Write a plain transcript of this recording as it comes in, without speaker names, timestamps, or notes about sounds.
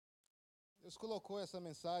Deus colocou essa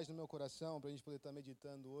mensagem no meu coração para a gente poder estar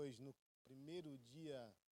meditando hoje, no primeiro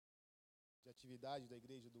dia de atividade da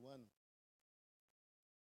igreja do ano,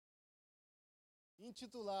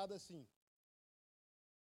 intitulada assim: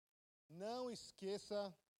 Não esqueça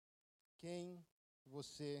quem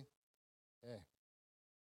você é.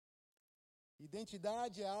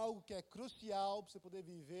 Identidade é algo que é crucial para você poder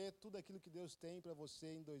viver tudo aquilo que Deus tem para você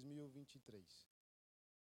em 2023.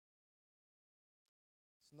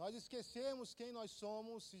 Se nós esquecermos quem nós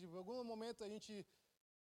somos, se em algum momento a gente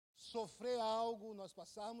sofrer algo, nós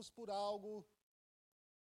passarmos por algo,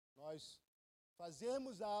 nós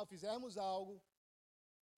fizermos algo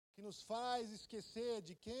que nos faz esquecer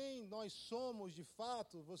de quem nós somos de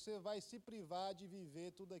fato, você vai se privar de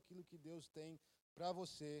viver tudo aquilo que Deus tem para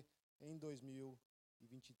você em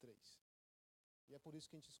 2023. E é por isso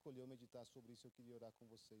que a gente escolheu meditar sobre isso. Eu queria orar com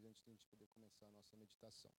vocês antes de a gente poder começar a nossa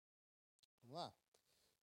meditação. Vamos lá?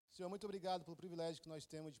 Senhor, muito obrigado pelo privilégio que nós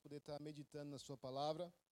temos de poder estar meditando na sua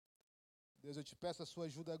palavra. Deus, eu te peço a sua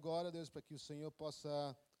ajuda agora, Deus, para que o Senhor possa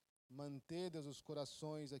manter, Deus, os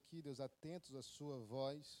corações aqui, Deus, atentos à sua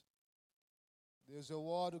voz. Deus, eu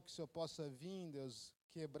oro que o Senhor possa vir, Deus,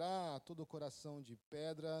 quebrar todo o coração de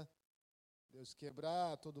pedra, Deus,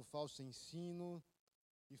 quebrar todo falso ensino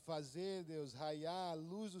e fazer, Deus, raiar a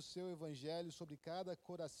luz do seu evangelho sobre cada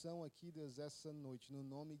coração aqui, Deus, essa noite, no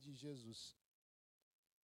nome de Jesus.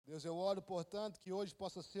 Deus, eu oro, portanto, que hoje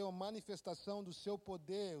possa ser uma manifestação do seu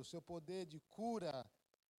poder, o seu poder de cura,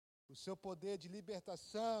 o seu poder de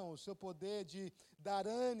libertação, o seu poder de dar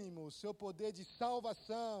ânimo, o seu poder de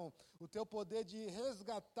salvação, o teu poder de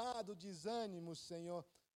resgatar do desânimo, Senhor.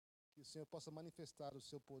 Que o Senhor possa manifestar o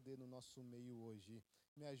seu poder no nosso meio hoje.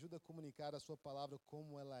 Me ajuda a comunicar a sua palavra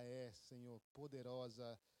como ela é, Senhor,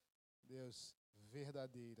 poderosa, Deus,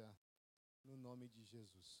 verdadeira, no nome de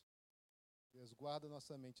Jesus. Deus, guarda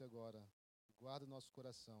nossa mente agora, guarda o nosso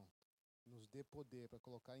coração, nos dê poder para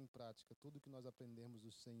colocar em prática tudo que nós aprendemos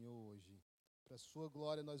do Senhor hoje. Para a sua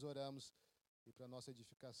glória nós oramos e para a nossa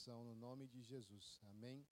edificação, no nome de Jesus.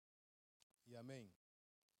 Amém e amém.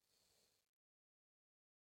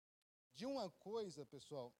 De uma coisa,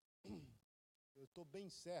 pessoal, eu estou bem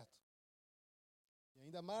certo, e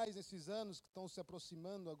ainda mais nesses anos que estão se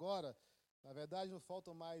aproximando agora. Na verdade, não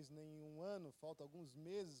faltam mais nenhum ano, faltam alguns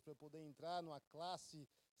meses para poder entrar numa classe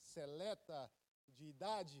seleta de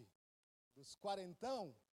idade, dos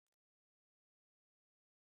quarentão.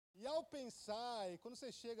 E ao pensar, e quando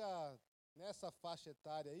você chega nessa faixa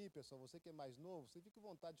etária aí, pessoal, você que é mais novo, você fica com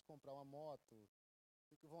vontade de comprar uma moto,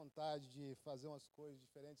 fica com vontade de fazer umas coisas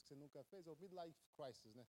diferentes que você nunca fez, é o midlife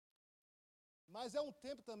crisis, né? Mas é um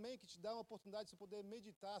tempo também que te dá uma oportunidade de você poder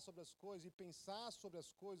meditar sobre as coisas e pensar sobre as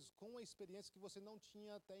coisas com uma experiência que você não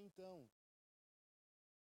tinha até então.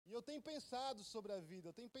 E eu tenho pensado sobre a vida,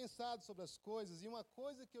 eu tenho pensado sobre as coisas, e uma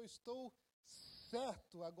coisa que eu estou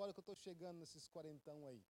certo agora que eu estou chegando nesses quarentão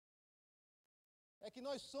aí, é que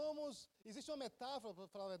nós somos, existe uma metáfora, para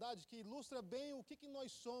falar a verdade, que ilustra bem o que nós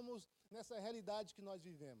somos nessa realidade que nós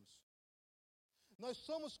vivemos. Nós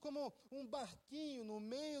somos como um barquinho no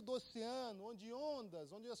meio do oceano, onde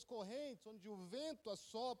ondas, onde as correntes, onde o vento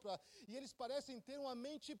assopra, e eles parecem ter uma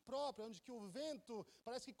mente própria, onde que o vento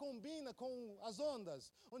parece que combina com as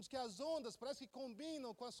ondas, onde que as ondas parece que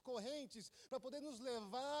combinam com as correntes, para poder nos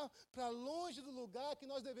levar para longe do lugar que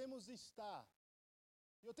nós devemos estar.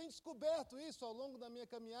 Eu tenho descoberto isso ao longo da minha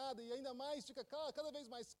caminhada e ainda mais fica cada vez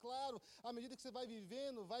mais claro à medida que você vai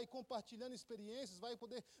vivendo, vai compartilhando experiências,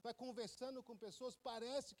 vai conversando com pessoas.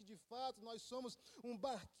 Parece que de fato nós somos um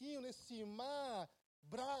barquinho nesse mar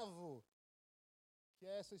bravo, que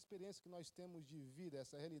é essa experiência que nós temos de vida,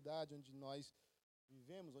 essa realidade onde nós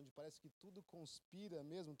vivemos, onde parece que tudo conspira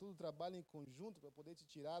mesmo, tudo trabalha em conjunto para poder te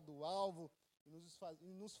tirar do alvo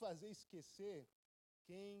e nos fazer esquecer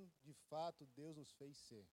quem de fato Deus nos fez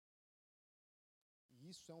ser. E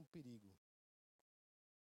isso é um perigo.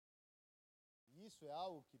 Isso é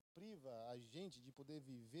algo que priva a gente de poder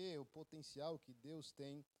viver o potencial que Deus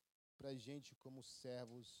tem para a gente como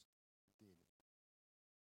servos dele.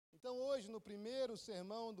 Então hoje, no primeiro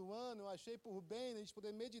sermão do ano, eu achei por bem a gente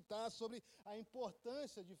poder meditar sobre a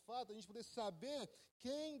importância, de fato, a gente poder saber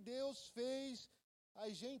quem Deus fez a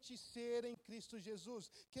gente ser em Cristo Jesus.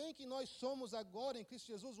 Quem que nós somos agora em Cristo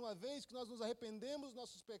Jesus, uma vez que nós nos arrependemos dos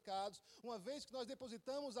nossos pecados, uma vez que nós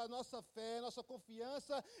depositamos a nossa fé, a nossa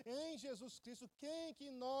confiança em Jesus Cristo. Quem que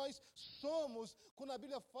nós somos, quando a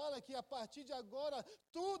Bíblia fala que a partir de agora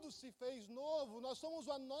tudo se fez novo, nós somos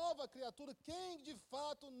uma nova criatura. Quem de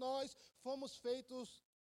fato nós fomos feitos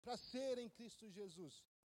para ser em Cristo Jesus?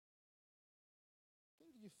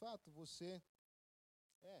 Quem de fato você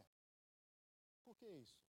é? Por que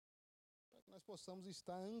isso? para que nós possamos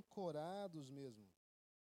estar ancorados mesmo,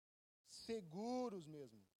 seguros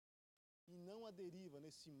mesmo, e não à deriva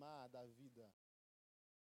nesse mar da vida,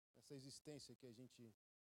 nessa existência que a gente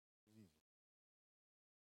vive.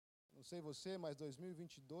 Não sei você, mas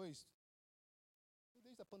 2022,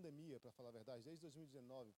 desde a pandemia, para falar a verdade, desde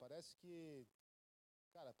 2019, parece que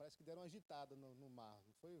deram uma agitada no mar.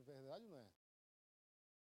 Não foi verdade, não é?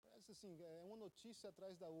 Parece assim, é uma notícia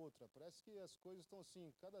atrás da outra. Parece que as coisas estão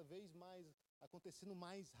assim, cada vez mais acontecendo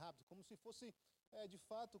mais rápido, como se fosse, de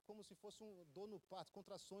fato, como se fosse dor no parto,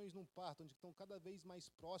 contrações no parto, onde estão cada vez mais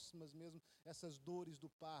próximas mesmo essas dores do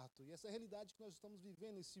parto. E essa realidade que nós estamos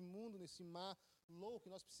vivendo, nesse mundo, nesse mar louco,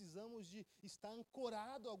 nós precisamos de estar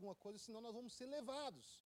ancorado a alguma coisa, senão nós vamos ser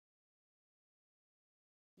levados.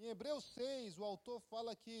 Em Hebreus 6, o autor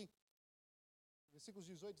fala que, versículos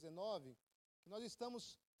 18 e 19, que nós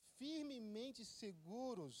estamos firmemente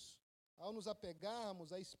seguros ao nos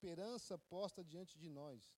apegarmos à esperança posta diante de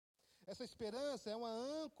nós. Essa esperança é uma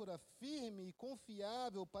âncora firme e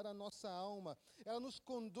confiável para a nossa alma. Ela nos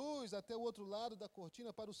conduz até o outro lado da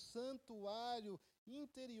cortina, para o santuário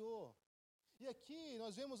interior. E aqui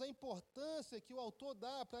nós vemos a importância que o autor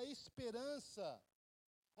dá para a esperança.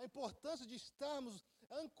 A importância de estarmos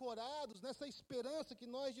ancorados nessa esperança que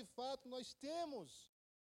nós, de fato, nós temos.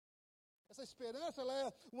 Essa esperança, ela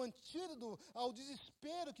é o antídoto ao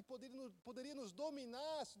desespero que poderia nos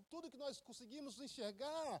dominar se tudo que nós conseguimos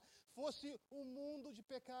enxergar fosse um mundo de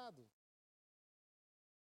pecado.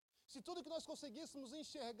 Se tudo que nós conseguíssemos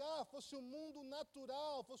enxergar fosse um mundo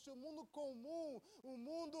natural, fosse um mundo comum, um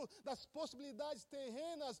mundo das possibilidades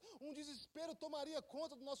terrenas, um desespero tomaria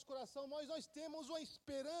conta do nosso coração, mas nós temos uma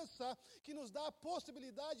esperança que nos dá a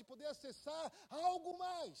possibilidade de poder acessar algo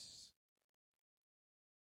mais.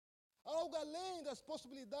 Algo além das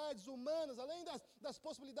possibilidades humanas, além das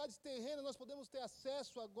possibilidades terrenas, nós podemos ter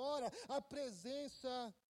acesso agora à presença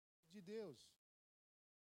de Deus.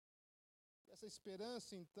 Essa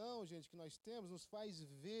esperança, então, gente, que nós temos, nos faz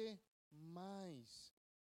ver mais.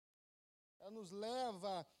 Ela nos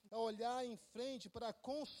leva a olhar em frente para a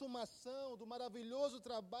consumação do maravilhoso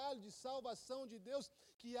trabalho de salvação de Deus,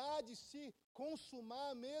 que há de se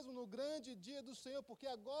consumar mesmo no grande dia do Senhor, porque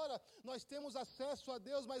agora nós temos acesso a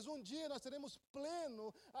Deus, mas um dia nós teremos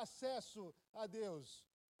pleno acesso a Deus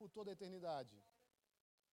por toda a eternidade.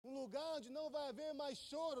 Um lugar onde não vai haver mais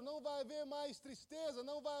choro, não vai haver mais tristeza,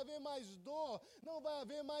 não vai haver mais dor, não vai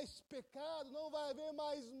haver mais pecado, não vai haver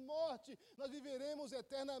mais morte. Nós viveremos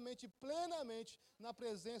eternamente, plenamente, na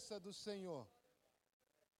presença do Senhor.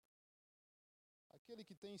 Aquele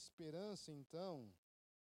que tem esperança, então,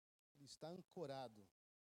 ele está ancorado,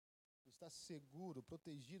 ele está seguro,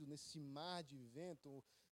 protegido nesse mar de vento,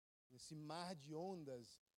 nesse mar de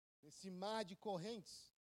ondas, nesse mar de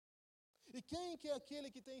correntes. E quem que é aquele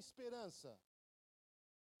que tem esperança?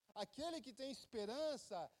 Aquele que tem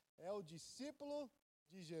esperança é o discípulo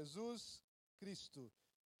de Jesus Cristo,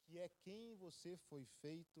 que é quem você foi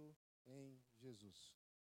feito em Jesus.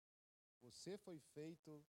 Você foi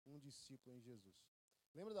feito um discípulo em Jesus.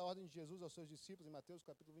 Lembra da ordem de Jesus aos seus discípulos em Mateus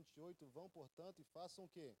capítulo 28? Vão, portanto, e façam o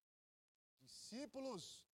quê?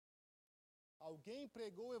 Discípulos. Alguém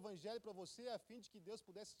pregou o evangelho para você a fim de que Deus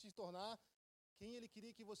pudesse te tornar quem Ele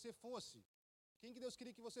queria que você fosse. Quem que Deus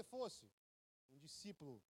queria que você fosse? Um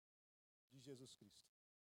discípulo de Jesus Cristo.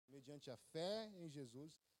 Mediante a fé em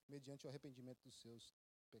Jesus, mediante o arrependimento dos seus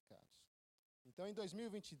pecados. Então, em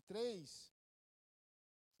 2023,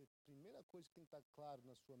 a primeira coisa que tem que estar claro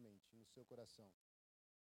na sua mente, no seu coração,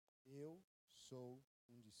 eu sou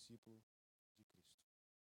um discípulo de Cristo.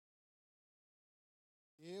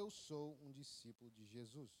 Eu sou um discípulo de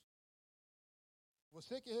Jesus.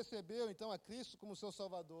 Você que recebeu, então, a Cristo como seu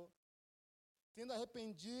Salvador, tendo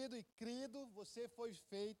arrependido e crido, você foi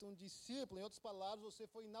feito um discípulo. Em outras palavras, você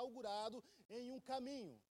foi inaugurado em um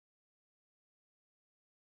caminho.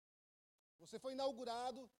 Você foi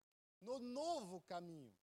inaugurado no novo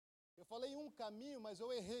caminho. Eu falei um caminho, mas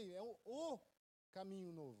eu errei. É o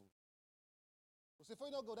caminho novo. Você foi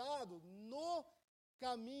inaugurado no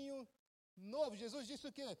caminho novo. Jesus disse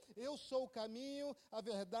o quê? Eu sou o caminho, a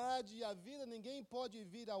verdade e a vida. Ninguém pode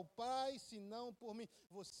vir ao Pai senão por mim.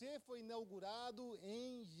 Você foi inaugurado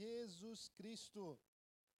em Jesus Cristo.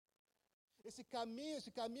 Esse caminho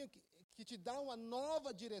que te dá uma nova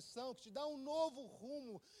direção, que te dá um novo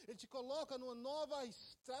rumo, ele te coloca numa nova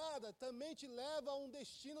estrada, também te leva a um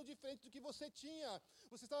destino diferente do que você tinha.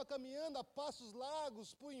 Você estava caminhando a passos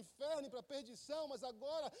largos para o inferno e para a perdição, mas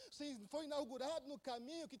agora você foi inaugurado no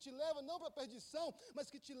caminho que te leva não para a perdição,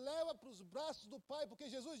 mas que te leva para os braços do Pai, porque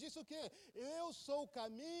Jesus disse o quê? Eu sou o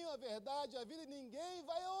caminho, a verdade e a vida, e ninguém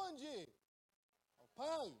vai aonde? Ao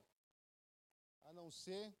Pai. não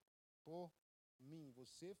ser por mim.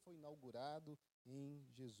 Você foi inaugurado em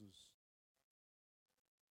Jesus.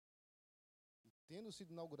 E tendo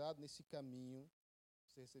sido inaugurado nesse caminho,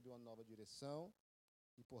 você recebeu uma nova direção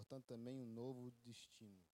e, portanto, também um novo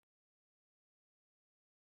destino.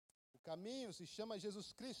 O caminho se chama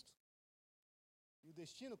Jesus Cristo. E o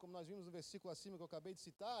destino, como nós vimos no versículo acima que eu acabei de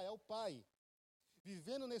citar, é o Pai.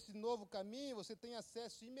 Vivendo nesse novo caminho, você tem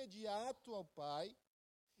acesso imediato ao Pai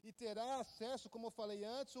e terá acesso, como eu falei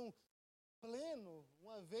antes, um pleno,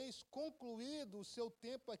 uma vez concluído o seu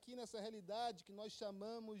tempo aqui nessa realidade que nós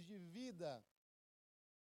chamamos de vida.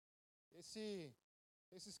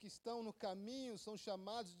 Esses que estão no caminho são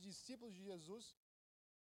chamados de discípulos de Jesus,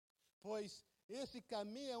 pois esse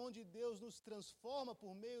caminho é onde Deus nos transforma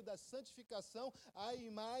por meio da santificação à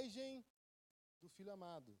imagem do Filho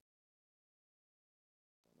amado.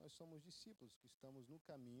 Então, nós somos discípulos que estamos no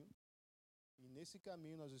caminho, e nesse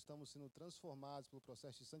caminho nós estamos sendo transformados pelo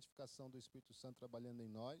processo de santificação do Espírito Santo trabalhando em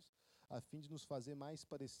nós, a fim de nos fazer mais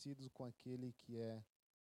parecidos com aquele que é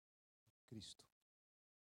Cristo,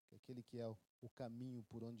 aquele que é o caminho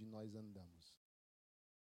por onde nós andamos.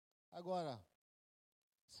 Agora,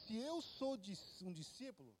 se eu sou um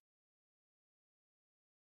discípulo,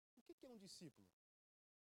 o que é um discípulo?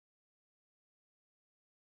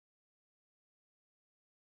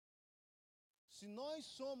 Se nós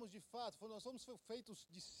somos de fato, nós somos feitos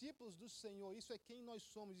discípulos do Senhor, isso é quem nós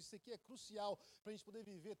somos, isso aqui é crucial para a gente poder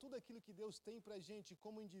viver tudo aquilo que Deus tem para a gente,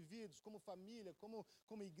 como indivíduos, como família,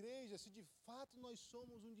 como igreja. Se de fato nós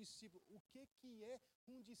somos um discípulo, o que é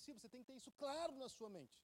um discípulo? Você tem que ter isso claro na sua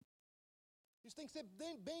mente. Isso tem que ser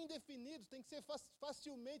bem definido, tem que ser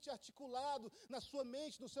facilmente articulado na sua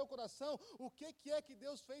mente, no seu coração. O que é que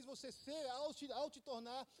Deus fez você ser ao te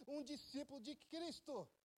tornar um discípulo de Cristo?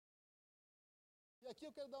 E aqui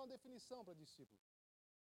eu quero dar uma definição para discípulo.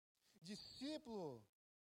 Discípulo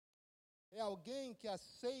é alguém que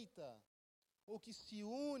aceita ou que se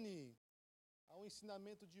une ao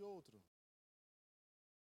ensinamento de outro.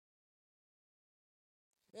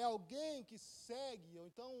 É alguém que segue, ou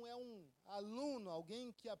então é um aluno,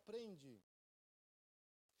 alguém que aprende.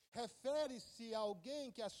 Refere-se a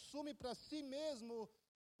alguém que assume para si mesmo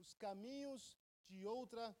os caminhos de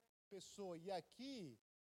outra pessoa. E aqui,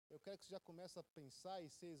 eu quero que você já comece a pensar e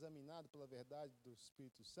ser examinado pela verdade do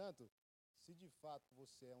Espírito Santo, se de fato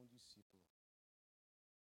você é um discípulo.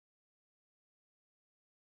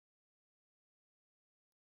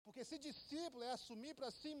 Porque se discípulo é assumir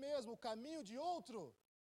para si mesmo o caminho de outro,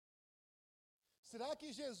 será que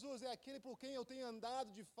Jesus é aquele por quem eu tenho andado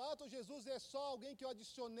de fato, ou Jesus é só alguém que eu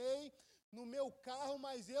adicionei no meu carro,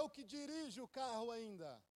 mas eu que dirijo o carro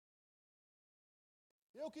ainda?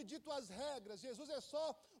 Eu que dito as regras, Jesus é só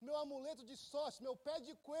meu amuleto de sorte, meu pé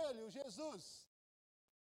de coelho, Jesus.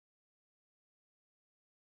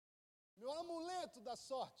 Meu amuleto da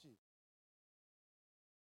sorte.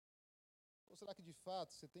 Ou será que de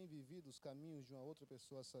fato você tem vivido os caminhos de uma outra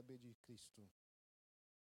pessoa a saber de Cristo?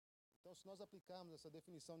 Então, se nós aplicarmos essa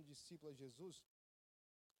definição de discípulo a Jesus,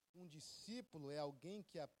 um discípulo é alguém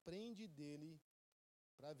que aprende dele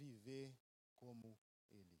para viver como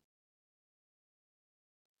ele.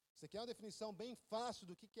 Isso aqui é uma definição bem fácil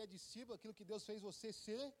do que é discípulo, aquilo que Deus fez você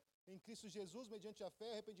ser em Cristo Jesus, mediante a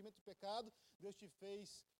fé, arrependimento do pecado. Deus te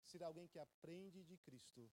fez ser alguém que aprende de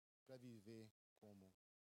Cristo para viver como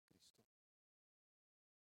Cristo.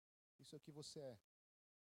 Isso aqui você é.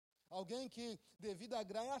 Alguém que, devido à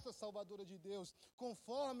graça salvadora de Deus,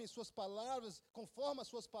 conforme as suas palavras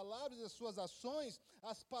e as suas ações,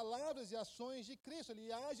 as palavras e ações de Cristo. Ele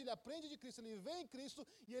age, ele aprende de Cristo, ele vê em Cristo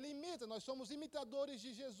e ele imita. Nós somos imitadores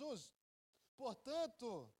de Jesus. Portanto,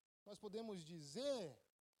 nós podemos dizer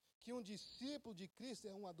que um discípulo de Cristo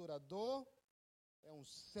é um adorador, é um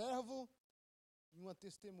servo e uma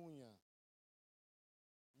testemunha.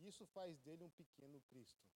 E isso faz dele um pequeno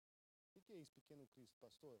Cristo. O que é isso, pequeno Cristo,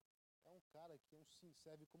 pastor? É um cara que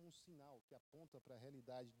serve como um sinal que aponta para a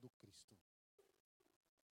realidade do Cristo.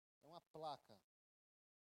 É uma placa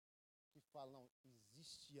que fala, não,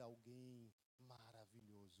 existe alguém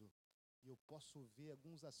maravilhoso. E eu posso ver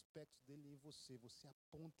alguns aspectos dele em você. Você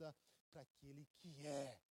aponta para aquele que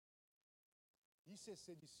é. Isso é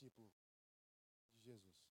ser discípulo de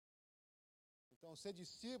Jesus. Então, ser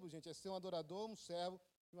discípulo, gente, é ser um adorador, um servo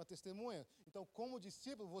e uma testemunha. Então, como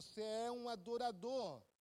discípulo, você é um adorador.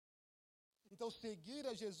 Então, seguir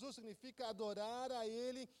a Jesus significa adorar a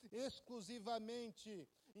Ele exclusivamente.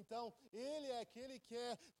 Então, Ele é aquele que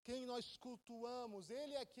é quem nós cultuamos,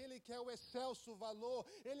 Ele é aquele que é o excelso valor,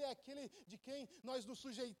 Ele é aquele de quem nós nos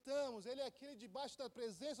sujeitamos, Ele é aquele debaixo da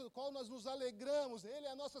presença do qual nós nos alegramos, Ele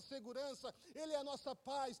é a nossa segurança, Ele é a nossa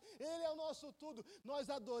paz, Ele é o nosso tudo. Nós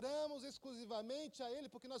adoramos exclusivamente a Ele,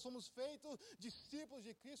 porque nós somos feitos discípulos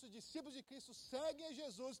de Cristo seguem a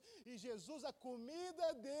Jesus, e Jesus, a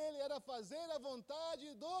comida dele era fazer a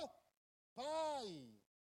vontade do Pai.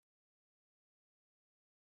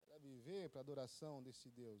 Viver para a adoração desse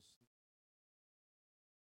Deus.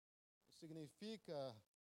 Significa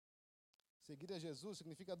seguir a Jesus,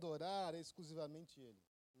 significa adorar exclusivamente Ele.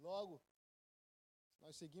 Logo, se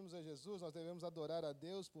nós seguimos a Jesus, nós devemos adorar a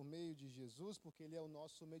Deus por meio de Jesus, porque Ele é o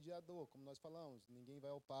nosso mediador, como nós falamos. Ninguém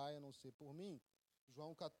vai ao Pai a não ser por mim.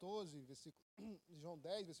 João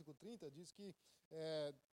 10, versículo 30, diz que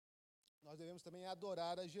nós devemos também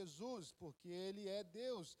adorar a Jesus, porque Ele é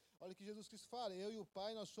Deus. Olha o que Jesus Cristo fala, eu e o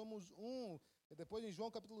Pai, nós somos um. E depois em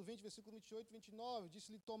João capítulo 20, versículo 28 e 29,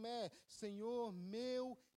 disse-lhe Tomé, Senhor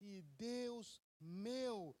meu e Deus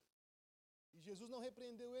meu. E Jesus não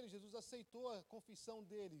repreendeu ele, Jesus aceitou a confissão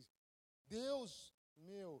dele. Deus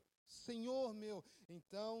meu, Senhor meu.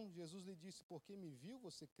 Então Jesus lhe disse, porque me viu,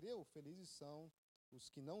 você creu? Felizes são os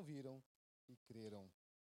que não viram e creram.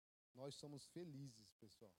 Nós somos felizes,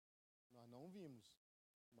 pessoal. Nós não vimos,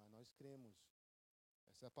 mas nós cremos.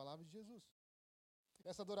 Essa é a palavra de Jesus.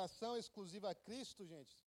 Essa adoração exclusiva a Cristo,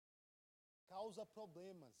 gente, causa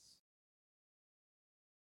problemas.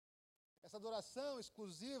 Essa adoração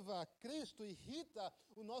exclusiva a Cristo irrita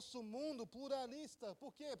o nosso mundo pluralista.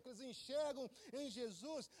 Por quê? Porque eles enxergam em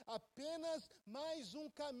Jesus apenas mais um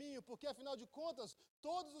caminho. Porque, afinal de contas,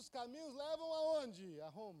 todos os caminhos levam aonde? A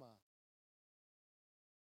Roma.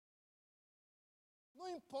 Não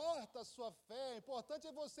importa a sua fé, o importante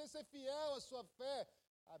é você ser fiel à sua fé.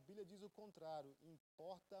 A Bíblia diz o contrário,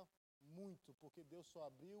 importa muito, porque Deus só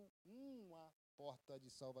abriu uma porta de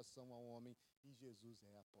salvação ao homem e Jesus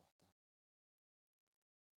é a porta.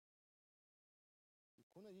 E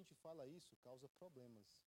quando a gente fala isso, causa problemas.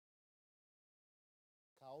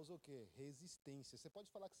 Causa o quê? Resistência. Você pode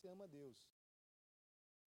falar que você ama Deus,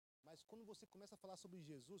 mas quando você começa a falar sobre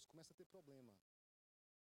Jesus, começa a ter problema.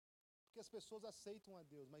 Porque as pessoas aceitam a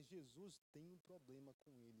Deus, mas Jesus tem um problema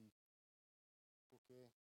com ele.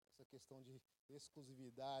 Porque essa questão de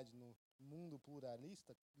exclusividade no mundo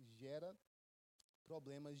pluralista gera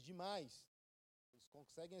problemas demais. Eles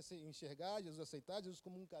conseguem enxergar Jesus, aceitar Jesus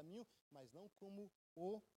como um caminho, mas não como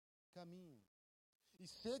o caminho. E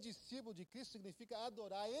ser discípulo de Cristo significa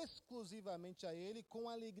adorar exclusivamente a Ele com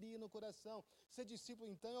alegria no coração. Ser discípulo,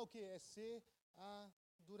 então, é o quê? É ser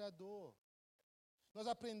adorador. Nós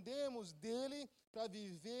aprendemos dele para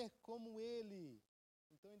viver como ele.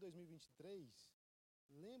 Então, em 2023,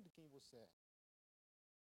 lembre quem você é.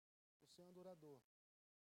 Você é um adorador.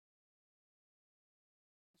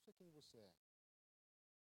 Isso é quem você é.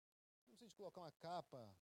 Não precisa de colocar uma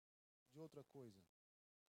capa de outra coisa.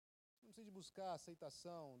 Não precisa de buscar a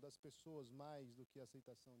aceitação das pessoas mais do que a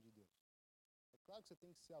aceitação de Deus. É claro que você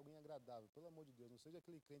tem que ser alguém agradável, pelo amor de Deus. Não seja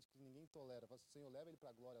aquele crente que ninguém tolera. Fala assim, Senhor, leva ele para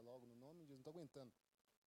a glória logo, no nome de Jesus. Não estou aguentando.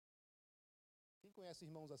 Quem conhece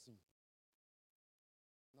irmãos assim?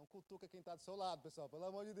 Não cutuca quem está do seu lado, pessoal, pelo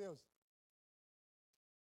amor de Deus.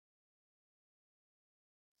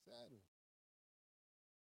 Sério.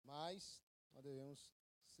 Mas nós devemos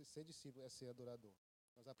ser discípulos, é ser adorador.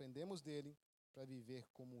 Nós aprendemos dele para viver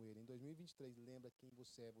como ele. Em 2023, lembra quem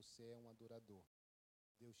você é um adorador.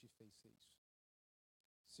 Deus te fez ser isso.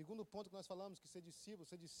 Segundo ponto que nós falamos, que ser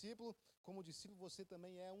discípulo, como discípulo você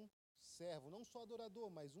também é um servo. Não só adorador,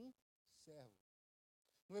 mas um servo.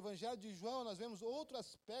 No Evangelho de João, nós vemos outro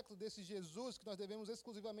aspecto desse Jesus que nós devemos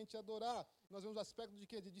exclusivamente adorar. Nós vemos o aspecto de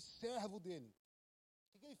quê? De servo dele.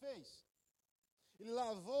 O que ele fez? Ele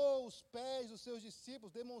lavou os pés dos seus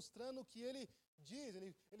discípulos, demonstrando o que ele diz.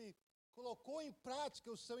 Ele colocou em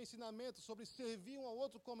prática o seu ensinamento sobre servir um ao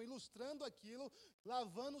outro, como ilustrando aquilo,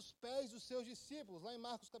 lavando os pés dos seus discípulos. Lá em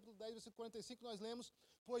Marcos capítulo 10, versículo 45, nós lemos,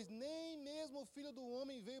 pois nem mesmo o Filho do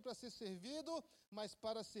Homem veio para ser servido, mas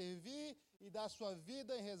para servir e dar sua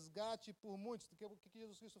vida em resgate por muitos. O que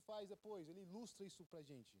Jesus Cristo faz depois? Ele ilustra isso para a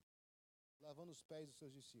gente, lavando os pés dos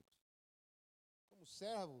seus discípulos. Como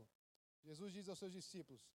servo, Jesus diz aos seus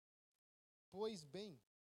discípulos, pois bem,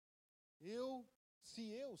 se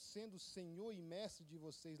eu, sendo Senhor e Mestre de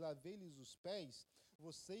vocês, lavei-lhes os pés,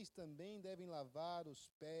 vocês também devem lavar os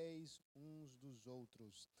pés uns dos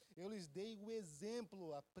outros. Eu lhes dei o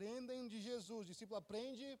exemplo, aprendem de Jesus. O discípulo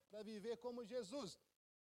aprende para viver como Jesus,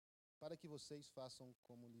 para que vocês façam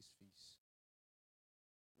como lhes fiz.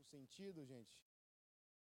 No sentido, gente,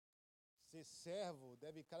 ser servo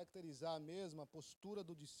deve caracterizar mesmo a postura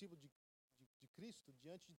do discípulo de Cristo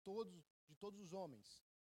diante de todos os homens.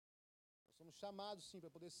 Nós somos chamados, sim, para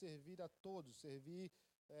poder servir a todos, servir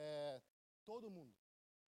todo mundo.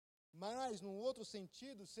 Mas, num outro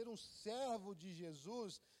sentido, ser um servo de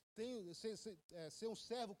Jesus, ser um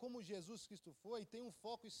servo como Jesus Cristo foi, tem um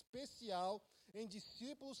foco especial em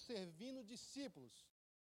discípulos servindo discípulos.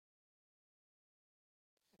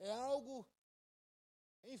 É algo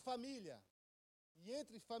em família, e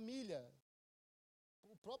entre família.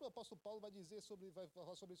 O próprio apóstolo Paulo vai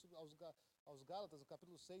falar sobre isso aos Gálatas, no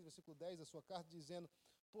capítulo 6, versículo 10 da sua carta, dizendo: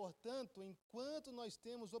 portanto, enquanto nós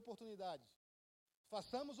temos oportunidade,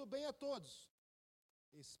 façamos o bem a todos,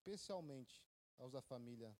 especialmente aos da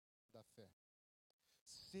família da fé.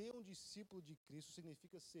 Ser um discípulo de Cristo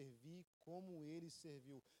significa servir como ele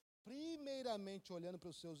serviu. Primeiramente olhando para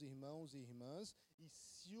os seus irmãos e irmãs e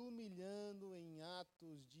se humilhando em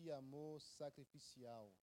atos de amor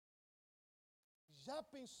sacrificial. Já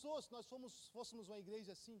pensou se nós fôssemos uma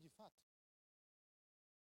igreja assim, de fato?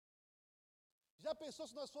 Já pensou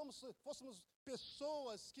se nós fôssemos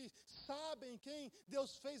pessoas que sabem quem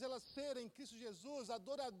Deus fez elas serem em Cristo Jesus,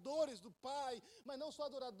 adoradores do Pai, mas não só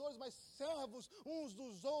adoradores, mas servos uns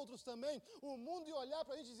dos outros também? O mundo ia olhar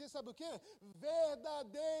para a gente e dizer, sabe o quê?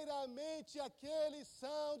 Verdadeiramente aqueles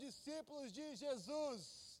são discípulos de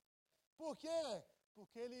Jesus. Por quê?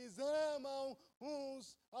 Porque eles amam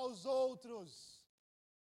uns aos outros.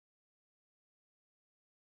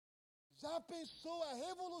 Já pensou a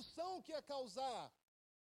revolução que ia causar?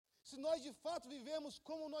 Se nós de fato vivemos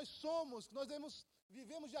como nós somos, que nós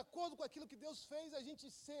vivemos de acordo com aquilo que Deus fez a gente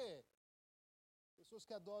ser. Pessoas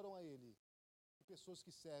que adoram a Ele e pessoas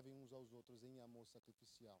que servem uns aos outros em amor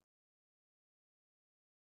sacrificial.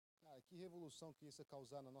 Cara, que revolução que isso ia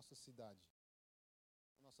causar na nossa cidade,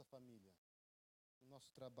 na nossa família, no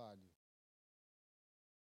nosso trabalho.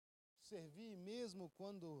 Servir mesmo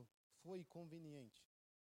quando foi conveniente.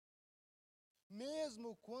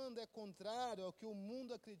 Mesmo quando é contrário ao que o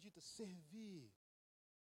mundo acredita, servir.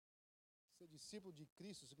 Ser discípulo de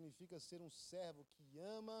Cristo significa ser um servo que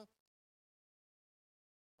ama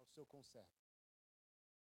ao seu conservo.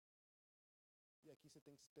 E aqui você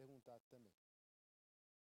tem que se perguntar também: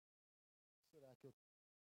 será que eu,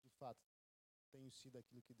 de fato, tenho sido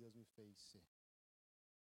aquilo que Deus me fez ser?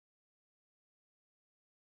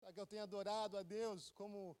 Será que eu tenho adorado a Deus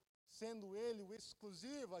como sendo Ele o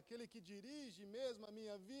exclusivo, aquele que dirige mesmo a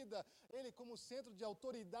minha vida, Ele como centro de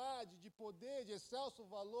autoridade, de poder, de excelso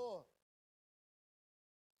valor?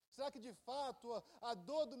 Será que de fato a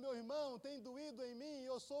dor do meu irmão tem doído em mim e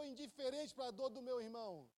eu sou indiferente para a dor do meu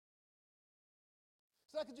irmão?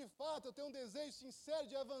 Será que de fato eu tenho um desejo sincero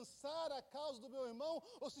de avançar a causa do meu irmão?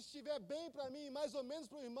 Ou se estiver bem para mim, mais ou menos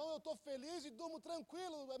para o irmão, eu estou feliz e durmo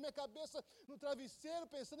tranquilo, a minha cabeça no travesseiro,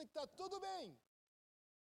 pensando que está tudo bem?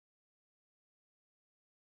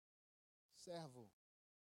 Servo,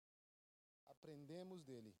 aprendemos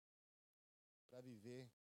dele para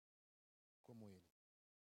viver como ele.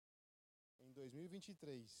 Em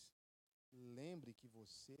 2023, lembre que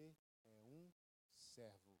você é um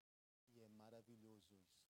servo e é maravilhoso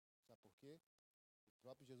isso. Sabe por quê? O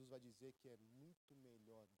próprio Jesus vai dizer que é muito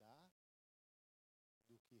melhor dar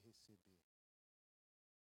do que receber.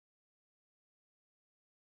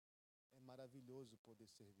 É maravilhoso poder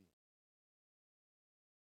servir.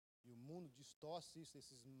 E o mundo distorce isso,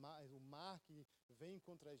 o mar que vem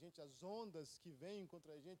contra a gente, as ondas que vêm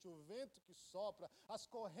contra a gente, o vento que sopra, as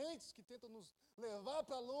correntes que tentam nos levar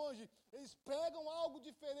para longe, eles pregam algo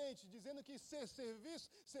diferente, dizendo que servir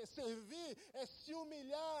é se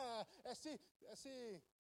humilhar, é se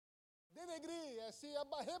denegrir, é se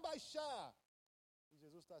rebaixar. E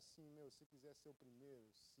Jesus está assim, se quiser ser o primeiro,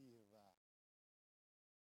 sirva.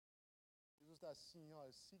 Jesus está assim,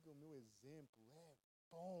 olha, siga o meu exemplo,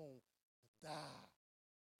 bom dar.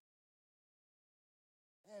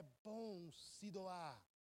 É bom se doar.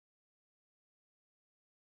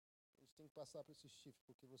 A gente tem que passar por esse chifre,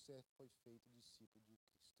 porque você foi feito discípulo de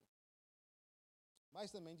Cristo.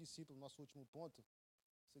 Mas também discípulo, nosso último ponto,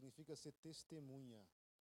 significa ser testemunha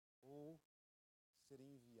ou ser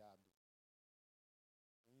enviado.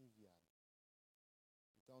 Enviado.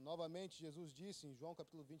 Então, novamente, Jesus disse, em João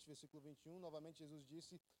capítulo 20, versículo 21, novamente Jesus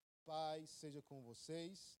disse: Pai, seja com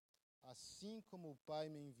vocês, assim como o Pai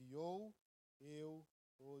me enviou, eu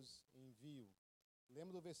os envio.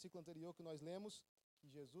 Lembra do versículo anterior que nós lemos? Que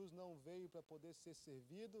Jesus não veio para poder ser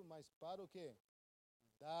servido, mas para o quê?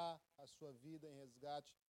 Dar a sua vida em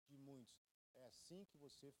resgate de muitos. É assim que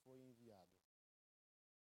você foi enviado.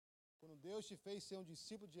 Quando Deus te fez ser um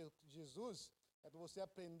discípulo de Jesus, É para você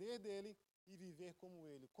aprender dele e viver como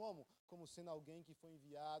ele. Como? Como sendo alguém que foi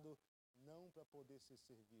enviado não para poder ser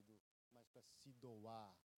servido, mas para se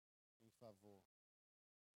doar em favor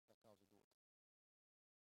da causa do outro.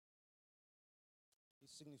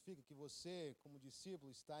 Isso significa que você, como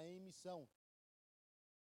discípulo, está em missão.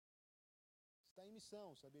 Está em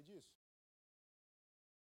missão, sabia disso?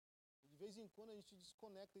 De vez em quando a gente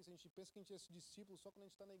desconecta isso, a gente pensa que a gente é esse discípulo só quando a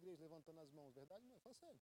gente está na igreja levantando as mãos. Verdade? Não, fala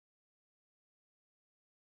sério.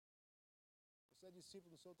 Você é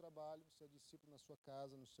discípulo no seu trabalho, você é discípulo na sua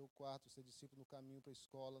casa, no seu quarto, você é discípulo no caminho para a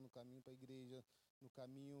escola, no caminho para a igreja, no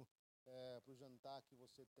caminho para o jantar que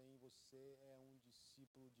você tem. Você é um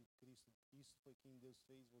discípulo de Cristo. Isso foi quem Deus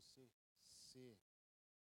fez você ser.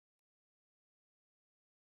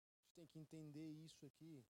 A gente tem que entender isso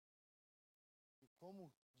aqui. E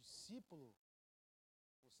como discípulo,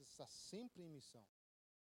 você está sempre em missão.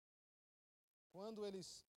 Quando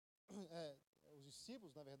eles... os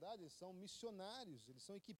discípulos, na verdade, eles são missionários, eles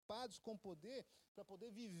são equipados com poder para poder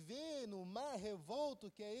viver no mar revolto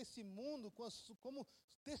que é esse mundo como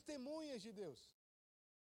testemunhas de Deus.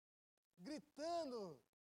 Gritando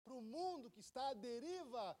para o mundo que está à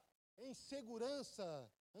deriva em segurança,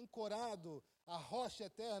 ancorado à rocha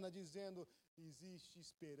eterna, dizendo, existe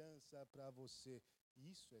esperança para você.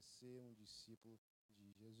 Isso é ser um discípulo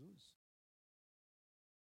de Jesus.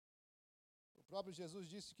 O próprio Jesus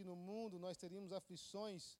disse que no mundo nós teríamos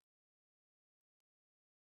aflições.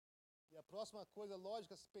 E a próxima coisa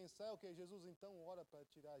lógica a se pensar é o que? Jesus então ora para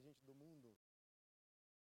tirar a gente do mundo.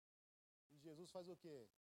 E Jesus faz o quê?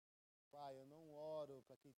 Pai, eu não oro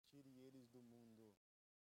para que tire eles do mundo,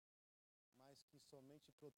 mas que somente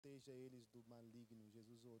proteja eles do maligno.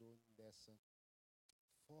 Jesus orou dessa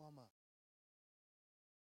forma.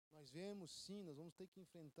 Nós vemos sim, nós vamos ter que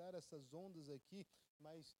enfrentar essas ondas aqui,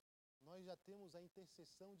 mas nós já temos a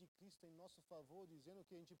intercessão de Cristo em nosso favor, dizendo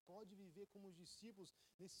que a gente pode viver como os discípulos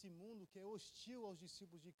nesse mundo que é hostil aos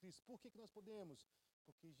discípulos de Cristo. Por que nós podemos?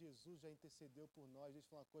 Porque Jesus já intercedeu por nós. Deixa eu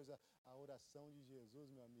falar uma coisa, a oração de Jesus,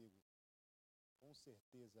 meu amigo, com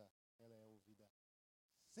certeza ela é ouvida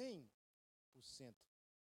 100%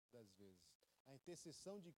 das vezes. A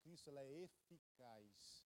intercessão de Cristo, ela é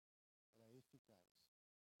eficaz. Ela é eficaz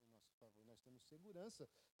em nosso favor. Nós temos segurança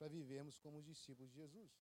para vivermos como os discípulos de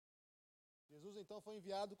Jesus. Jesus, então, foi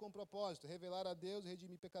enviado com o propósito, revelar a Deus e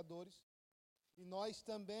redimir pecadores. E nós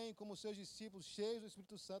também, como seus discípulos, cheios do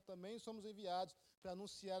Espírito Santo, também somos enviados para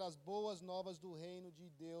anunciar as boas novas do reino de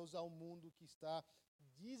Deus ao mundo que está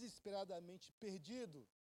desesperadamente perdido.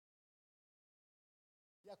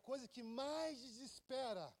 E a coisa que mais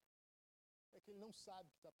desespera é que ele não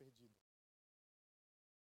sabe que está perdido.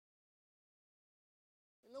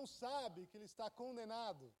 Ele não sabe que ele está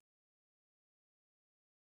condenado.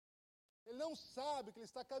 Ele não sabe que ele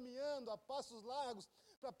está caminhando a passos largos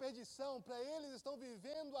para a perdição. Para eles estão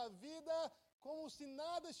vivendo a vida como se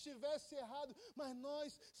nada estivesse errado. Mas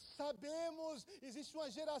nós sabemos, existe uma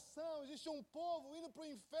geração, existe um povo indo para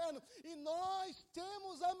o inferno. E nós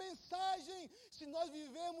temos a mensagem. Se nós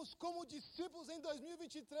vivemos como discípulos em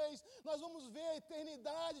 2023, nós vamos ver a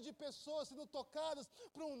eternidade de pessoas sendo tocadas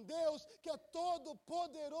por um Deus que é todo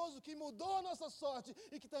poderoso, que mudou a nossa sorte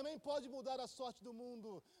e que também pode mudar a sorte do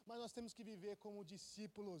mundo. Mas nós temos que viver como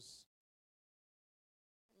discípulos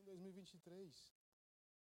em 2023.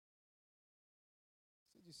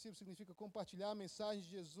 Ser discípulo significa compartilhar a mensagem de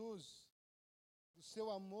Jesus, do seu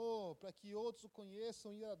amor, para que outros o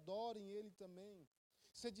conheçam e adorem Ele também.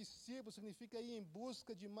 Ser discípulo significa ir em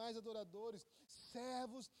busca de mais adoradores,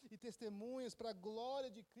 servos e testemunhas para a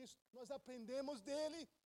glória de Cristo. Nós aprendemos dele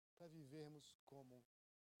para vivermos como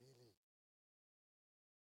Ele.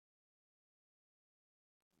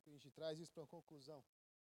 A gente traz isso para uma conclusão.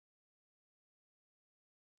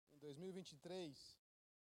 Em 2023,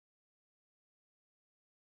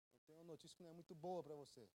 uma notícia que não é muito boa para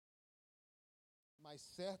você. Mas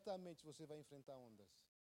certamente você vai enfrentar ondas.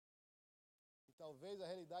 E talvez a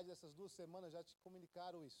realidade dessas 2 semanas já te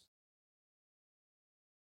comunicaram isso.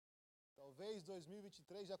 Talvez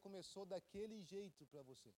 2023 já começou daquele jeito para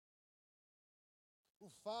você. O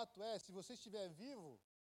fato é, se você estiver vivo,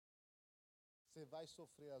 você vai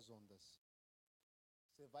sofrer as ondas.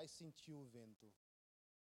 Você vai sentir o vento.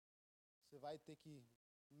 Você vai ter que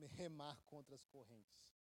remar contra as correntes.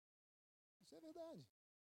 Isso é verdade.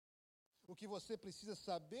 O que você precisa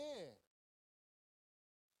saber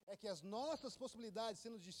é que as nossas possibilidades,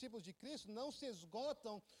 sendo discípulos de Cristo, não se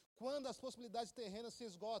esgotam quando as possibilidades terrenas se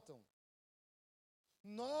esgotam.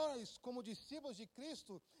 nós, como discípulos de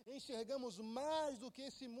Cristo, enxergamos mais do que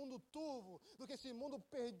esse mundo turvo, do que esse mundo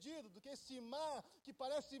perdido, do que esse mar que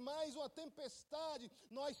parece mais uma tempestade,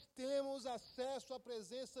 nós temos acesso à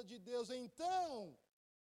presença de Deus. Então,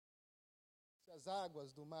 se as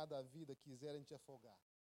águas do mar da vida quiserem te afogar,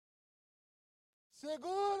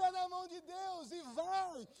 segura na mão de Deus e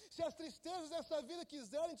vai. Se as tristezas dessa vida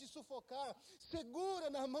quiserem te sufocar, segura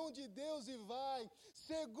na mão de Deus e vai.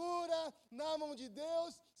 Segura na mão de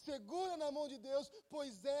Deus, segura na mão de Deus,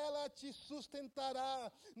 pois ela te sustentará.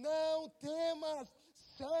 Não temas,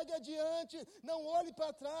 segue adiante, não olhe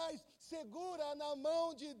para trás, segura na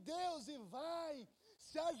mão de Deus e vai.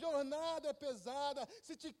 Se a jornada é pesada,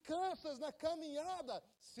 se te cansas na caminhada,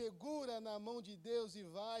 segura na mão de Deus e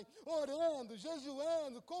vai, orando,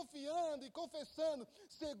 jejuando, confiando e confessando,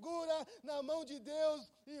 segura na mão de Deus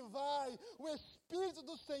e vai. O Espírito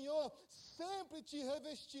do Senhor sempre te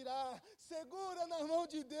revestirá, segura na mão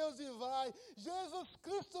de Deus e vai. Jesus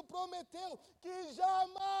Cristo prometeu que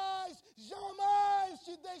jamais, jamais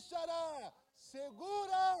te deixará.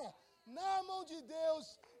 Segura na mão de Deus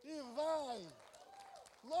e vai.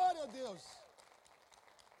 Glória a Deus.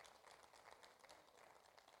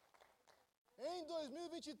 Em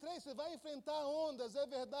 2023 você vai enfrentar ondas, é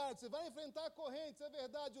verdade. Você vai enfrentar correntes, é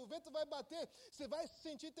verdade. O vento vai bater, você vai se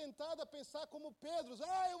sentir tentado a pensar como Pedro.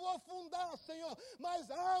 Eu vou afundar, Senhor,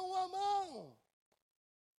 mas há uma mão.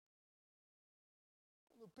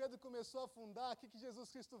 Quando Pedro começou a afundar, o que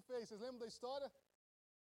Jesus Cristo fez? Vocês lembram da história?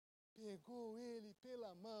 Pegou ele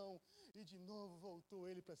pela mão e de novo voltou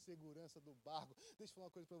ele para a segurança do barco. Deixa eu falar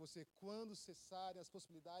uma coisa para você. Quando cessarem as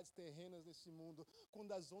possibilidades terrenas nesse mundo,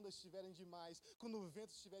 quando as ondas estiverem demais, quando o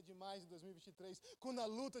vento estiver demais em 2023, quando a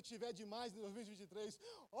luta estiver demais em 2023,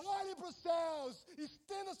 olhe para os céus,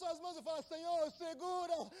 estenda suas mãos e fala: Senhor,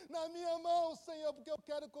 segura na minha mão, Senhor, porque eu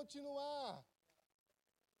quero continuar.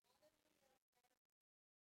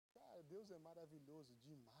 Cara, Deus é maravilhoso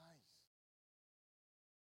demais.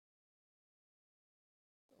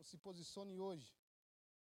 Se posicione hoje.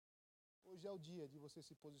 Hoje é o dia de você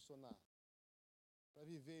se posicionar para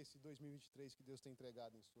viver esse 2023 que Deus tem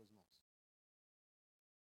entregado em suas mãos.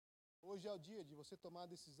 Hoje é o dia de você tomar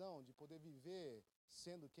a decisão de poder viver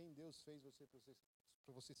sendo quem Deus fez você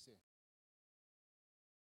para você ser.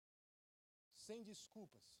 Sem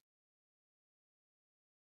desculpas.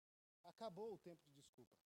 Acabou o tempo de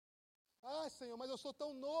desculpa. Senhor, mas eu sou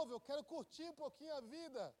tão novo, eu quero curtir um pouquinho a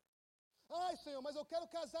vida. Senhor, mas eu quero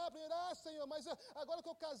casar primeiro. Senhor, mas agora que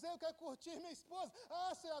eu casei, eu quero curtir minha esposa.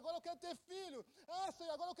 Senhor, agora eu quero ter filho.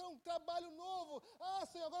 Senhor, agora eu quero um trabalho novo.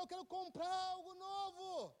 Senhor, agora eu quero comprar algo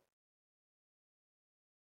novo.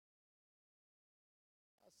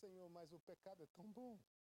 Senhor, mas o pecado é tão bom.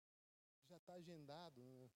 Já está agendado,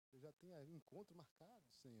 eu já tenho encontro marcado,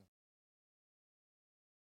 Senhor.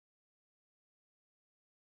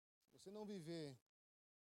 Se você não viver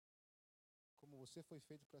como você foi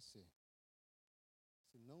feito para ser,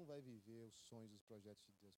 você não vai viver os sonhos e os projetos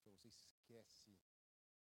de Deus para você. Esquece.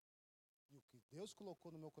 E o que Deus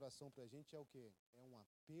colocou no meu coração para a gente é o quê? É um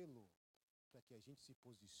apelo para que a gente se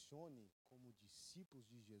posicione como discípulos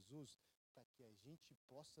de Jesus, para que a gente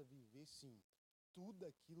possa viver, sim, tudo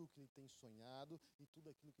aquilo que Ele tem sonhado e tudo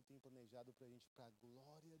aquilo que tem planejado para a gente, para a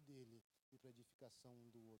glória dEle e para a edificação um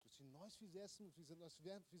do outro. Se nós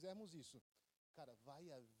fizermos isso, cara, vai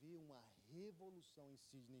haver uma revolução em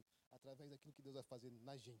Sydney através daquilo que Deus vai fazer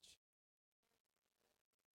na gente.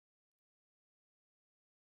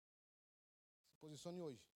 Se posicione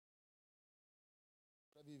hoje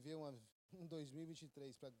para viver um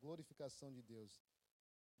 2023 para glorificação de Deus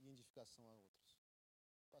e edificação a outros.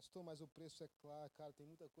 Pastor, mas o preço é claro, cara, tem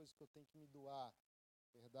muita coisa que eu tenho que me doar.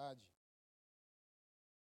 Verdade.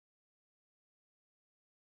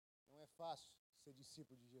 Não é fácil ser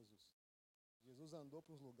discípulo de Jesus. Jesus andou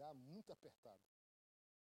para uns lugares muito apertados.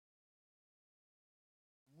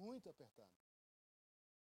 Muito apertado.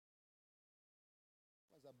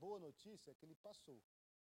 Mas a boa notícia é que ele passou.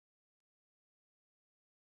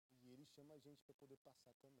 E ele chama a gente para poder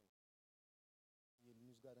passar também. E ele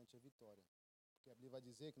nos garante a vitória. Porque a Bíblia vai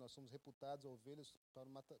dizer que nós somos reputados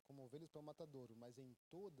como ovelhas para o matadouro, mas em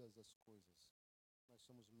todas as coisas nós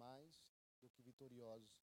somos mais do que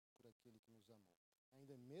vitoriosos por aquele que nos amou.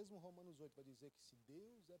 Ainda mesmo Romanos 8 vai dizer que se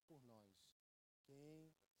Deus é por nós,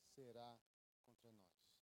 quem será contra nós?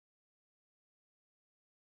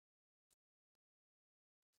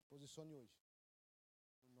 Se posicione hoje,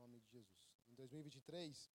 no nome de Jesus. Em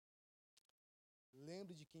 2023,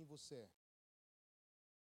 lembre de quem você é.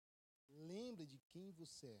 Lembre de quem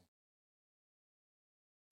você é.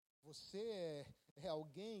 Você é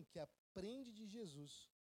alguém que aprende de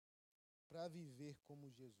Jesus para viver como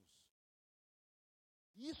Jesus.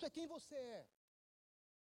 Isso é quem você é.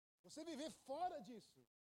 Você viver fora disso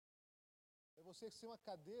é você ser uma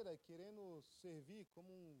cadeira querendo servir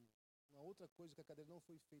como uma outra coisa que a cadeira não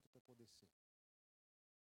foi feita para poder ser.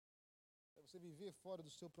 É você viver fora do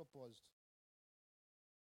seu propósito.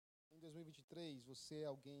 Em 2023, você é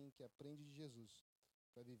alguém que aprende de Jesus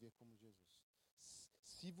para viver como Jesus.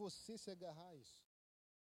 Se você se agarrar a isso,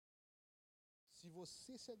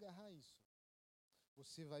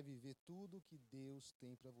 você vai viver tudo que Deus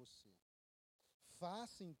tem para você.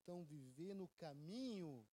 Faça então viver no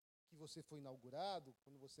caminho que você foi inaugurado,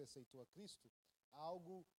 quando você aceitou a Cristo,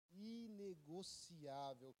 algo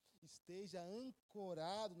inegociável. Esteja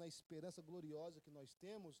ancorado na esperança gloriosa que nós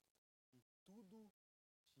temos e tudo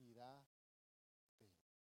te irá bem.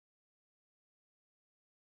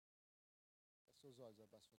 Feche seus olhos,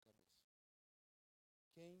 abaixe sua cabeça.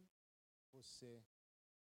 Quem você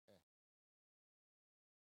é?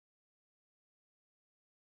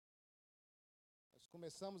 Nós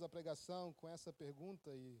começamos a pregação com essa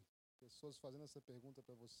pergunta e pessoas fazendo essa pergunta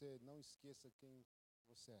para você, não esqueça quem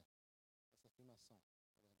você é. Essa afirmação, na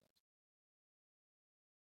verdade.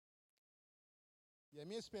 E a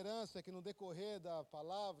minha esperança é que no decorrer da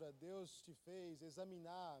palavra, Deus te fez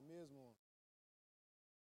examinar mesmo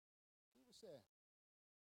quem você é.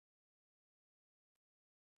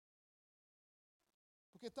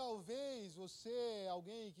 Porque talvez você é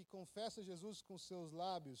alguém que confessa Jesus com seus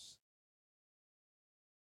lábios,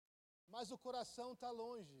 mas o coração está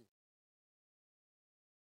longe.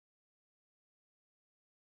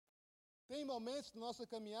 Tem momentos na nossa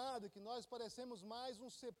caminhada que nós parecemos mais um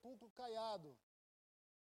sepulcro caiado.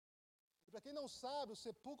 E para quem não sabe, o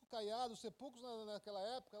sepulcro caiado, os sepulcros naquela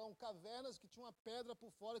época eram cavernas que tinham uma pedra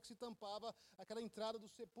por fora que se tampava aquela entrada do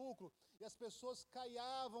sepulcro. E as pessoas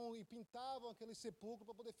caiavam e pintavam aquele sepulcro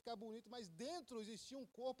para poder ficar bonito, mas dentro existia um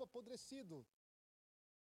corpo apodrecido.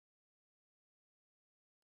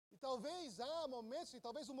 E talvez há momentos, e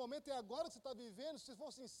talvez o momento é agora que você está vivendo, se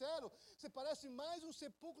for sincero, você parece mais um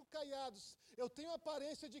sepulcro caiado. Eu tenho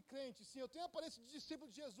aparência de crente, sim, eu tenho aparência de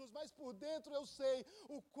discípulo de Jesus, mas por dentro eu sei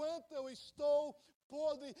o quanto eu estou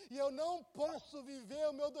podre e eu não posso viver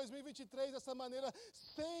o meu 2023 dessa maneira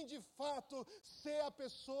sem de fato ser a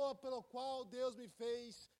pessoa pela qual Deus me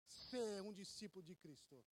fez ser um discípulo de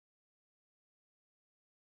Cristo.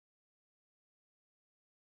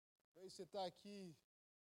 Talvez você está aqui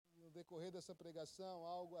no decorrer dessa pregação,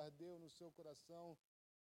 algo ardeu no seu coração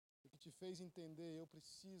e que te fez entender, eu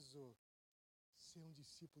preciso ser um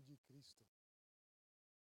discípulo de Cristo.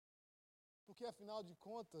 Porque, afinal de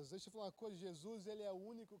contas, deixa eu falar uma coisa, Jesus, ele é o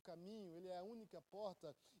único caminho, ele é a única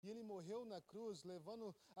porta, e ele morreu na cruz,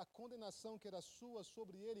 levando a condenação que era sua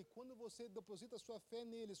sobre ele. E quando você deposita sua fé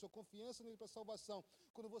nele, sua confiança nele para a salvação,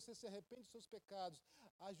 quando você se arrepende dos seus pecados,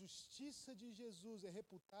 a justiça de Jesus é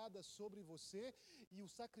reputada sobre você, e o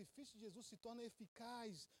sacrifício de Jesus se torna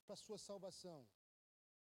eficaz para a sua salvação.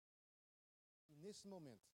 E nesse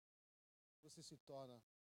momento, você se torna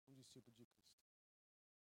um discípulo de Cristo.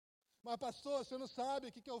 Mas pastor, você não sabe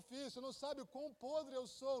o que eu fiz, você não sabe o quão podre eu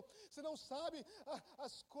sou, você não sabe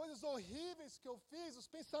as coisas horríveis que eu fiz, os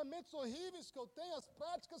pensamentos horríveis que eu tenho, as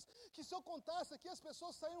práticas que se eu contasse aqui as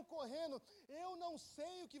pessoas saíram correndo. Eu não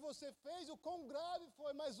sei o que você fez, o quão grave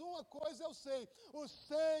foi, mas uma coisa eu sei, o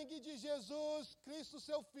sangue de Jesus Cristo,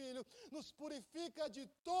 seu Filho, nos purifica de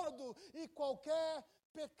todo e qualquer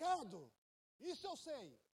pecado. Isso eu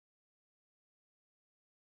sei.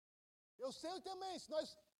 Eu sei também, se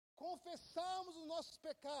nós confessarmos os nossos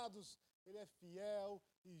pecados, ele é fiel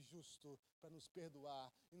e justo para nos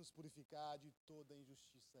perdoar e nos purificar de toda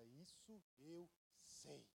injustiça. Isso eu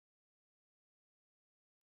sei.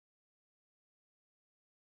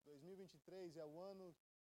 2023 é o ano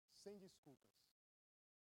sem desculpas.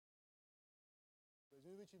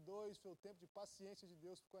 2022 foi o tempo de paciência de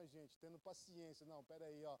Deus com a gente, tendo paciência. Não,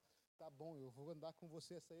 peraí, tá bom, eu vou andar com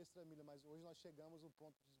você essa extra milha, mas hoje nós chegamos no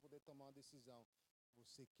ponto de poder tomar uma decisão.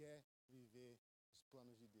 Você quer viver os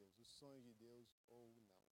planos de Deus, os sonhos de Deus ou não?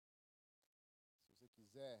 Se você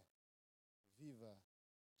quiser, viva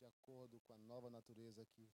de acordo com a nova natureza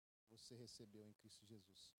que você recebeu em Cristo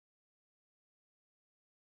Jesus.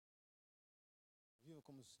 Viva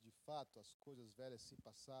como se de fato as coisas velhas se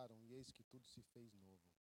passaram e eis que tudo se fez novo.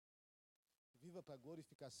 Viva para a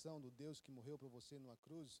glorificação do Deus que morreu por você numa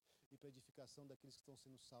cruz e para a edificação daqueles que estão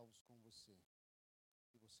sendo salvos com você.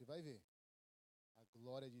 E você vai ver a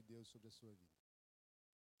glória de Deus sobre a sua vida.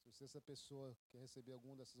 Se você, essa pessoa, quer receber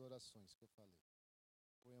alguma dessas orações que eu falei,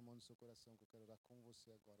 põe a mão no seu coração que eu quero orar com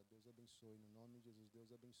você agora. Deus abençoe, no nome de Jesus,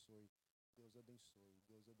 Deus abençoe, Deus abençoe,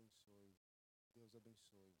 Deus abençoe, Deus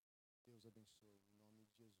abençoe. Deus abençoe, em nome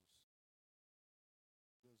de Jesus.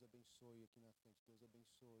 Deus abençoe aqui na frente. Deus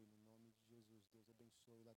abençoe, no nome de Jesus. Deus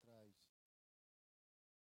abençoe lá atrás.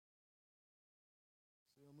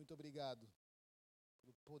 Senhor, muito obrigado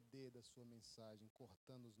pelo poder da sua mensagem,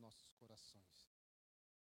 cortando os nossos corações.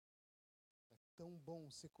 É tão bom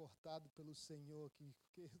ser cortado pelo Senhor,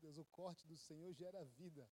 porque, Deus, o corte do Senhor gera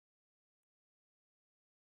vida.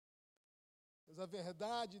 Deus, a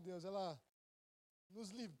verdade, Deus, ela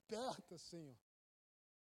nos liberta, Senhor.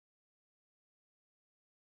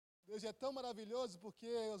 Deus, é tão maravilhoso porque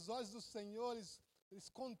os olhos do Senhor, eles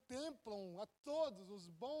contemplam a todos, os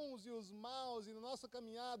bons e os maus, e na nossa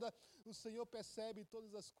caminhada o Senhor percebe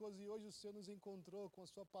todas as coisas, e hoje o Senhor nos encontrou com a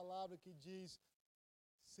sua palavra que diz: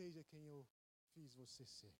 seja quem eu fiz você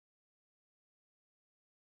ser.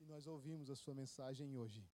 E nós ouvimos a sua mensagem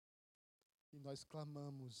hoje, e nós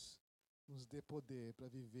clamamos, nos dê poder para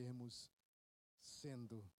vivermos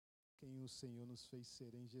sendo quem o Senhor nos fez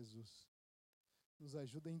ser em Jesus. Nos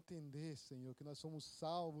ajuda a entender, Senhor, que nós somos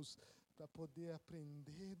salvos para poder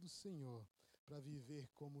aprender do Senhor, para viver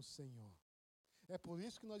como o Senhor. É por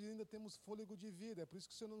isso que nós ainda temos fôlego de vida, é por isso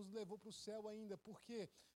que o Senhor não nos levou para o céu ainda. Por quê?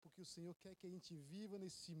 Porque o Senhor quer que a gente viva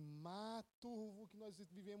nesse mar turvo que nós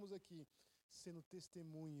vivemos aqui, sendo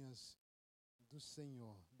testemunhas do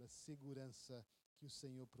Senhor, da segurança que o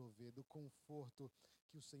Senhor provê, do conforto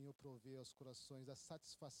que o Senhor provê aos corações, da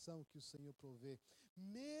satisfação que o Senhor provê,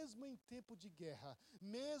 mesmo em tempo de guerra,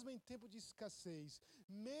 mesmo em tempo de escassez,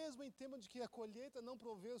 mesmo em tempo de que a colheita não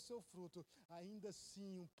provê o seu fruto, ainda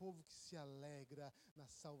assim um povo que se alegra na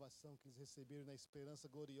salvação que eles receberam, na esperança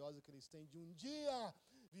gloriosa que eles têm de um dia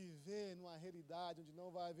viver numa realidade onde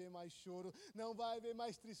não vai haver mais choro, não vai haver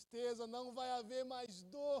mais tristeza, não vai haver mais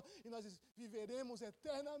dor, e nós viveremos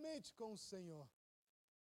eternamente com o Senhor.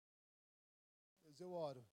 Deus, eu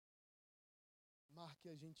oro, marque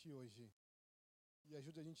a gente hoje e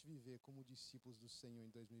ajude a gente a viver como discípulos do Senhor em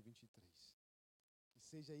 2023. Que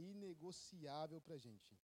seja inegociável para a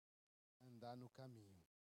gente andar no caminho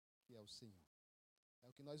que é o Senhor. É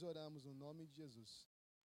o que nós oramos no nome de Jesus.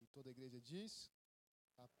 E toda a igreja diz: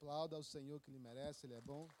 aplauda ao Senhor que Ele merece, Ele é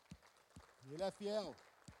bom e Ele é fiel.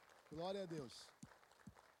 Glória a Deus.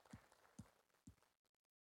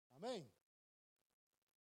 Amém?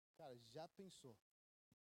 Cara, já pensou?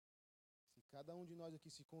 Se cada um de nós aqui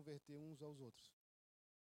se converter uns aos outros,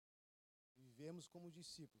 vivemos como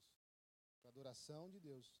discípulos, para a adoração de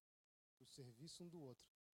Deus, para o serviço um do outro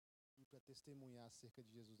e para testemunhar acerca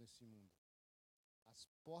de Jesus nesse mundo. As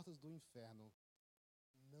portas do inferno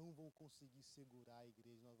não vão conseguir segurar a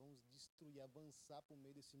igreja. Nós vamos destruir, avançar por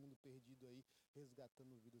meio desse mundo perdido aí,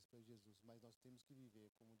 resgatando vidas para Jesus. Mas nós temos que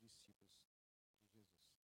viver como discípulos de Jesus.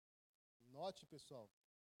 Note, pessoal,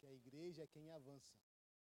 que a igreja é quem avança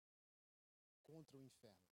contra o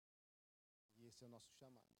inferno. E esse é o nosso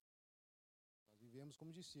chamado. Nós vivemos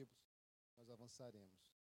como discípulos, nós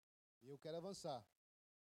avançaremos. E eu quero avançar.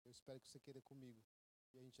 Eu espero que você queira comigo.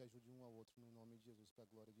 E a gente ajude um ao outro no nome de Jesus, para a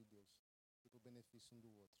glória de Deus. E para o benefício um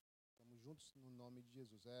do outro. Estamos juntos no nome de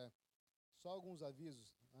Jesus. Só alguns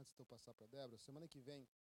avisos, antes de eu passar para a Débora. Semana que vem,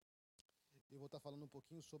 eu vou estar falando um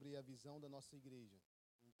pouquinho sobre a visão da nossa igreja.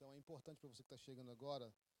 Então é importante para você que está chegando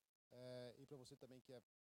agora, e para você também que é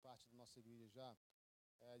parte da nossa igreja já,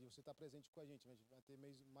 de você estar presente com a gente. A gente vai ter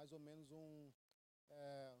mais ou menos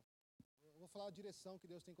eu vou falar a direção que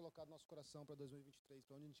Deus tem colocado no nosso coração para 2023,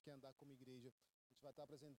 para onde a gente quer andar como igreja. A gente vai estar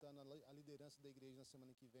apresentando a liderança da igreja na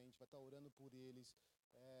semana que vem, a gente vai estar orando por eles,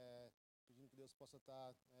 pedindo que Deus possa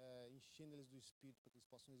estar enchendo eles do Espírito, para que eles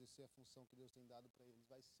possam exercer a função que Deus tem dado para eles.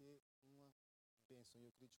 Vai ser uma bênção, e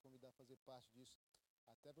eu queria te convidar a fazer parte disso,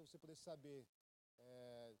 até para você poder saber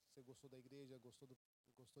se você gostou da igreja, gostou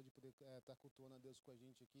de poder estar cultuando a Deus com a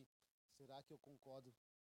gente aqui. Será que eu concordo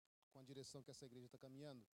com a direção que essa igreja está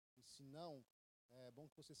caminhando? E se não, é bom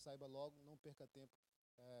que você saiba logo, não perca tempo,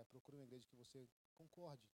 procure uma igreja que você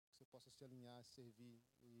concorde, que você possa se alinhar, servir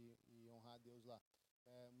e honrar a Deus lá.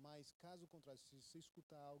 Mas caso contrário, se você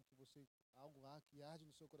escutar algo lá que arde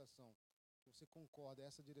no seu coração, que você concorda, é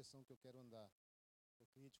essa direção que eu quero andar, eu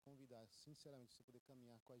queria te convidar, sinceramente, você poder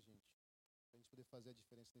caminhar com a gente, para a gente poder fazer a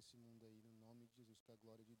diferença nesse mundo aí, no nome de Jesus, para a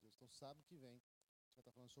glória de Deus. Então, sábado que vem, a gente vai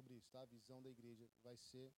estar falando sobre isso, tá? A visão da igreja vai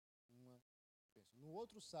ser uma bênção. No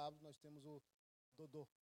outro sábado, nós temos o Dodô,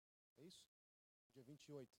 é isso? Dia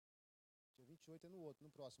 28. Dia 28 é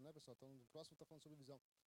no próximo, né, pessoal? Então, no próximo está falando sobre visão.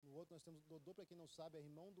 No outro, nós temos o Dodô, para quem não sabe, é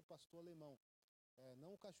irmão do pastor alemão.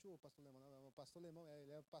 Não o cachorro, o pastor alemão, não, o pastor alemão,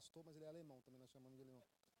 ele é pastor, mas ele é alemão, também nós chamamos de alemão.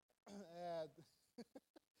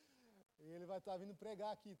 Ele vai estar vindo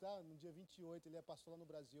pregar aqui, tá? No dia 28, ele é pastor lá no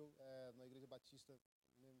Brasil, na Igreja Batista.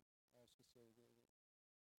 Esqueci a igreja.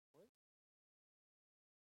 Oi?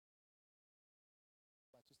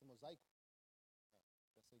 Mosaico,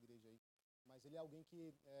 dessa igreja aí. Mas ele é alguém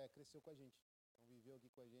que cresceu com a gente. Então, viveu aqui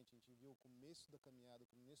com a gente viu o começo da caminhada, o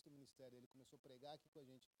começo do ministério. Ele começou a pregar aqui com a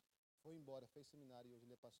gente, foi embora, fez seminário e hoje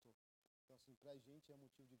ele é pastor. Então, assim, pra gente é um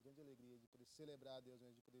motivo de grande alegria, de poder celebrar a Deus,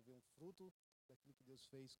 né, de poder ver um fruto daquilo que Deus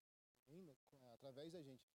fez através da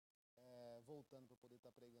gente, voltando para poder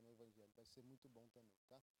estar pregando o Evangelho. Vai ser muito bom também,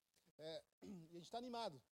 tá? E a gente está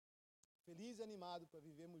animado, feliz e animado para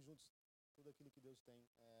vivermos juntos tudo aquilo que Deus tem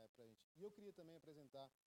para a gente. E eu queria também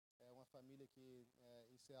apresentar uma família que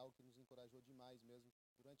isso é algo que nos encorajou demais mesmo.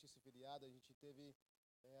 Durante esse feriado a gente teve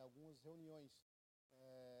algumas reuniões,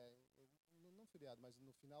 não feriado, mas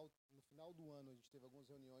no final do ano a gente teve algumas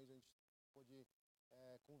reuniões, a gente pôde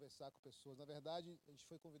conversar com pessoas. Na verdade, a gente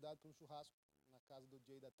foi convidado para um churrasco na casa do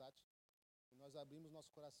Jay e da Tati, e nós abrimos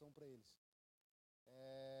nosso coração para eles.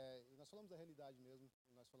 E nós falamos da realidade mesmo,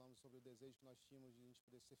 nós falamos sobre o desejo que nós tínhamos de a gente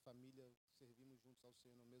poder ser família, servirmos juntos ao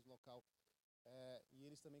Senhor no mesmo local. E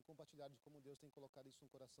eles também compartilharam de como Deus tem colocado isso no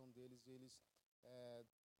coração deles, e eles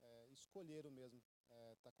escolheram mesmo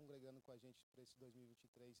estar congregando com a gente para esse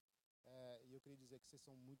 2023. E eu queria dizer que vocês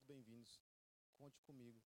são muito bem-vindos, conte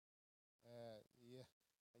comigo. E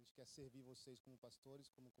a gente quer servir vocês como pastores,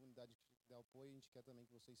 como comunidade que dá apoio, e a gente quer também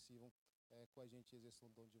que vocês sirvam com a gente e exerçam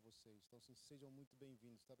o dom de vocês. Então, assim, sejam muito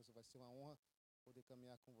bem-vindos, tá, pessoal? Vai ser uma honra poder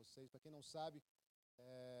caminhar com vocês. Para quem não sabe,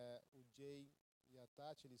 o Jay e a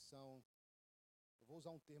Tati, eles são... Eu vou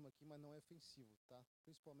usar um termo aqui, mas não é ofensivo, tá?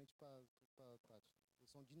 Principalmente para Tati. Eles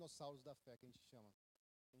são dinossauros da fé, que a gente chama.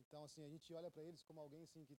 Então, assim, a gente olha para eles como alguém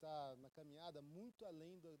assim, que está na caminhada muito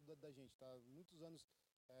além da gente, tá? Muitos anos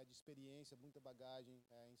de experiência, muita bagagem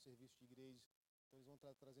em serviço de igreja. Então, eles vão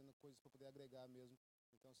estar trazendo coisas para poder agregar mesmo.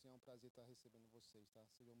 Então, assim, é um prazer estar recebendo vocês, tá?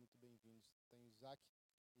 Sejam muito bem-vindos. Tem o Isaac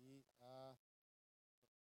e a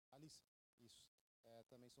Alissa. Isso.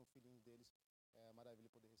 Também são filhinhos deles. É maravilha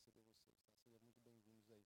poder receber vocês, tá? Sejam muito bem-vindos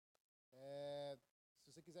aí.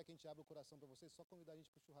 Se você quiser que a gente abra o coração para vocês, só convidar a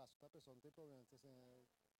gente para o churrasco, tá, pessoal? Não tem problema. Então, assim,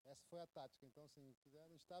 essa foi a tática. Então, assim, quiser, a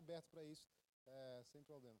gente está aberto para isso, sem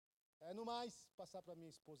problema. No mais, passar para minha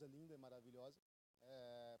esposa linda e maravilhosa,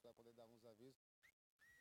 para poder dar uns avisos.